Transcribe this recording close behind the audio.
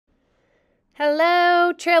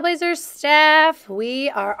Hello, Trailblazer staff.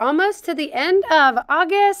 We are almost to the end of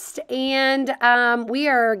August, and we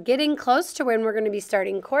are getting close to when we're going to be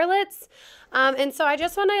starting correlates. And so I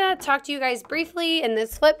just want to talk to you guys briefly in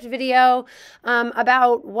this flipped video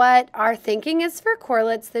about what our thinking is for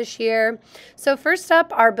correlates this year. So first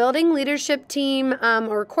up, our building leadership team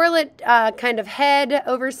or correlate kind of head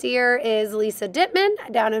overseer is Lisa Dittman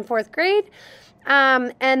down in 4th grade.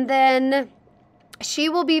 And then she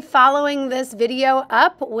will be following this video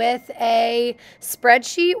up with a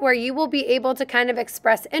spreadsheet where you will be able to kind of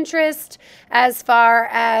express interest as far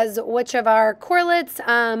as which of our correlates,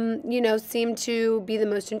 seem to be the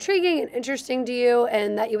most intriguing and interesting to you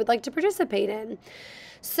and that you would like to participate in.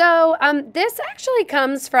 So this actually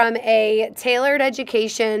comes from a tailored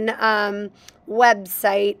education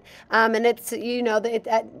website, and it's,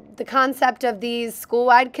 the concept of these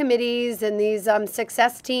school-wide committees and these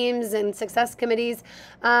success teams and success committees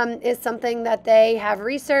is something that they have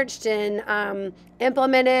researched and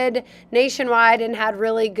implemented nationwide and had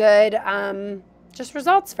really good just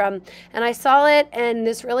results from. And I saw it, and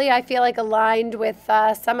this really, I feel like, aligned with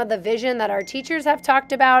some of the vision that our teachers have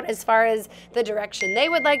talked about as far as the direction they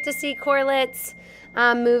would like to see correlates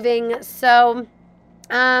moving. So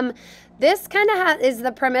this kind of is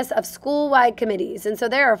the premise of school-wide committees. And so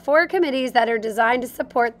there are 4 committees that are designed to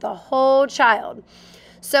support the whole child.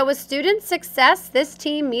 So with student success, this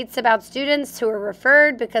team meets about students who are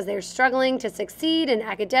referred because they're struggling to succeed in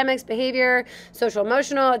academics, behavior, social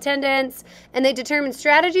emotional attendance, and they determine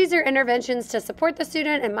strategies or interventions to support the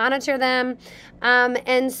student and monitor them.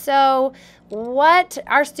 And so what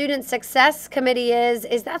our student success committee is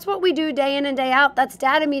that's what we do day in and day out. That's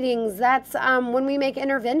data meetings. That's when we make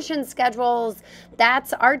intervention schedules.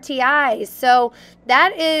 That's RTI. So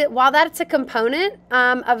that is, while that's a component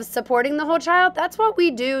of supporting the whole child, that's what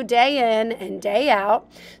we do day in and day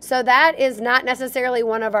out. So that is not necessarily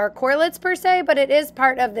one of our correlates per se, but it is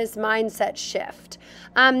part of this mindset shift.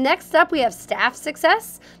 Next up, we have staff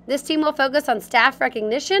success. This team will focus on staff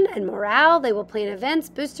recognition and morale. They will plan events,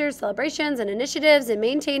 boosters, celebrations, and initiatives and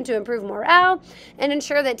maintain to improve morale and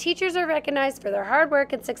ensure that teachers are recognized for their hard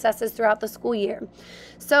work and successes throughout the school year.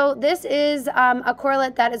 So this is a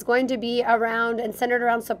correlate that is going to be around and centered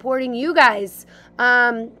around supporting you guys.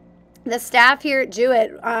 The staff here at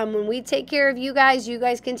Jewett, when we take care of you guys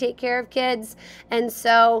can take care of kids. And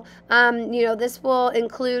so, this will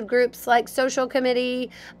include groups like social committee,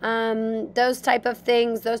 those type of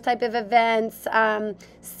things, those type of events,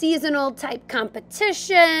 seasonal type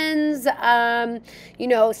competitions,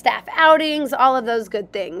 staff outings, all of those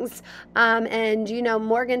good things.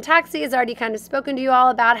 Morgan Toxie has already kind of spoken to you all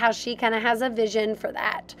about how she kind of has a vision for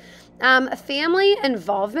that. Family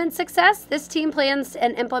involvement success. This team plans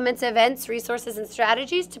and implements events, resources, and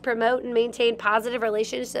strategies to promote and maintain positive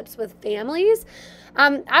relationships with families.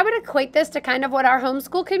 I would equate this to kind of what our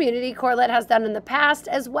homeschool community correlate has done in the past,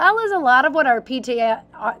 as well as a lot of what our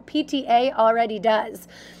PTA already does.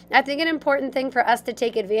 I think an important thing for us to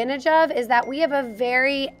take advantage of is that we have a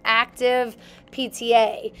very active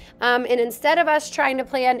PTA. And instead of us trying to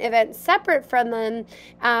plan events separate from them,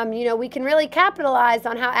 we can really capitalize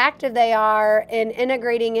on how active they are in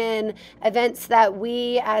integrating in events that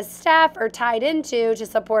we as staff are tied into to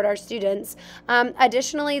support our students.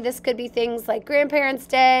 Additionally, this could be things like Grandparents'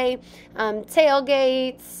 Day,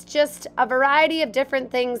 tailgates, just a variety of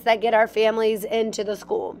different things that get our families into the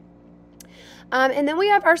school. And then we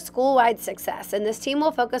have our school-wide success, and this team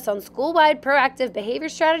will focus on school-wide proactive behavior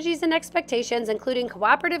strategies and expectations, including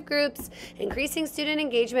cooperative groups, increasing student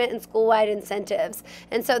engagement, and school-wide incentives.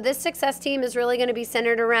 And so this success team is really going to be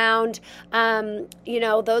centered around,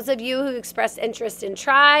 those of you who expressed interest in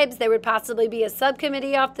tribes. There would possibly be a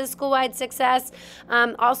subcommittee off this school-wide success.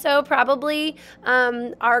 Also, probably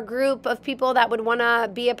our group of people that would want to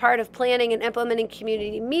be a part of planning and implementing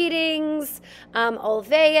community meetings,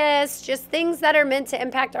 Olveus, just things that are meant to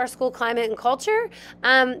impact our school climate and culture.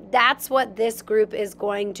 That's what this group is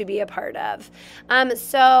going to be a part of.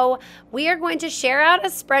 So we are going to share out a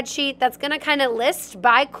spreadsheet that's going to kind of list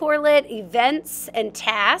by correlate events and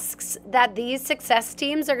tasks that these success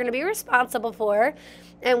teams are going to be responsible for.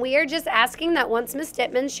 And we are just asking that once Ms.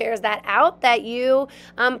 Dittman shares that out, that you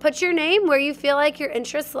put your name where you feel like your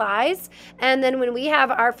interest lies. And then when we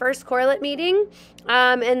have our first correlate meeting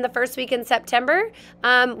in the first week in September,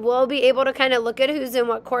 we'll be able to kind of look at who's in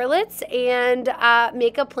what correlates and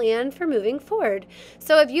make a plan for moving forward.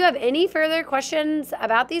 So if you have any further questions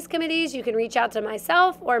about these committees, you can reach out to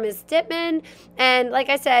myself or Ms. Dittman. And like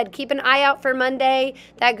I said, keep an eye out for Monday,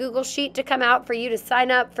 that Google Sheet to come out for you to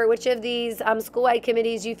sign up for which of these school-wide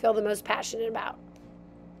committees you feel the most passionate about.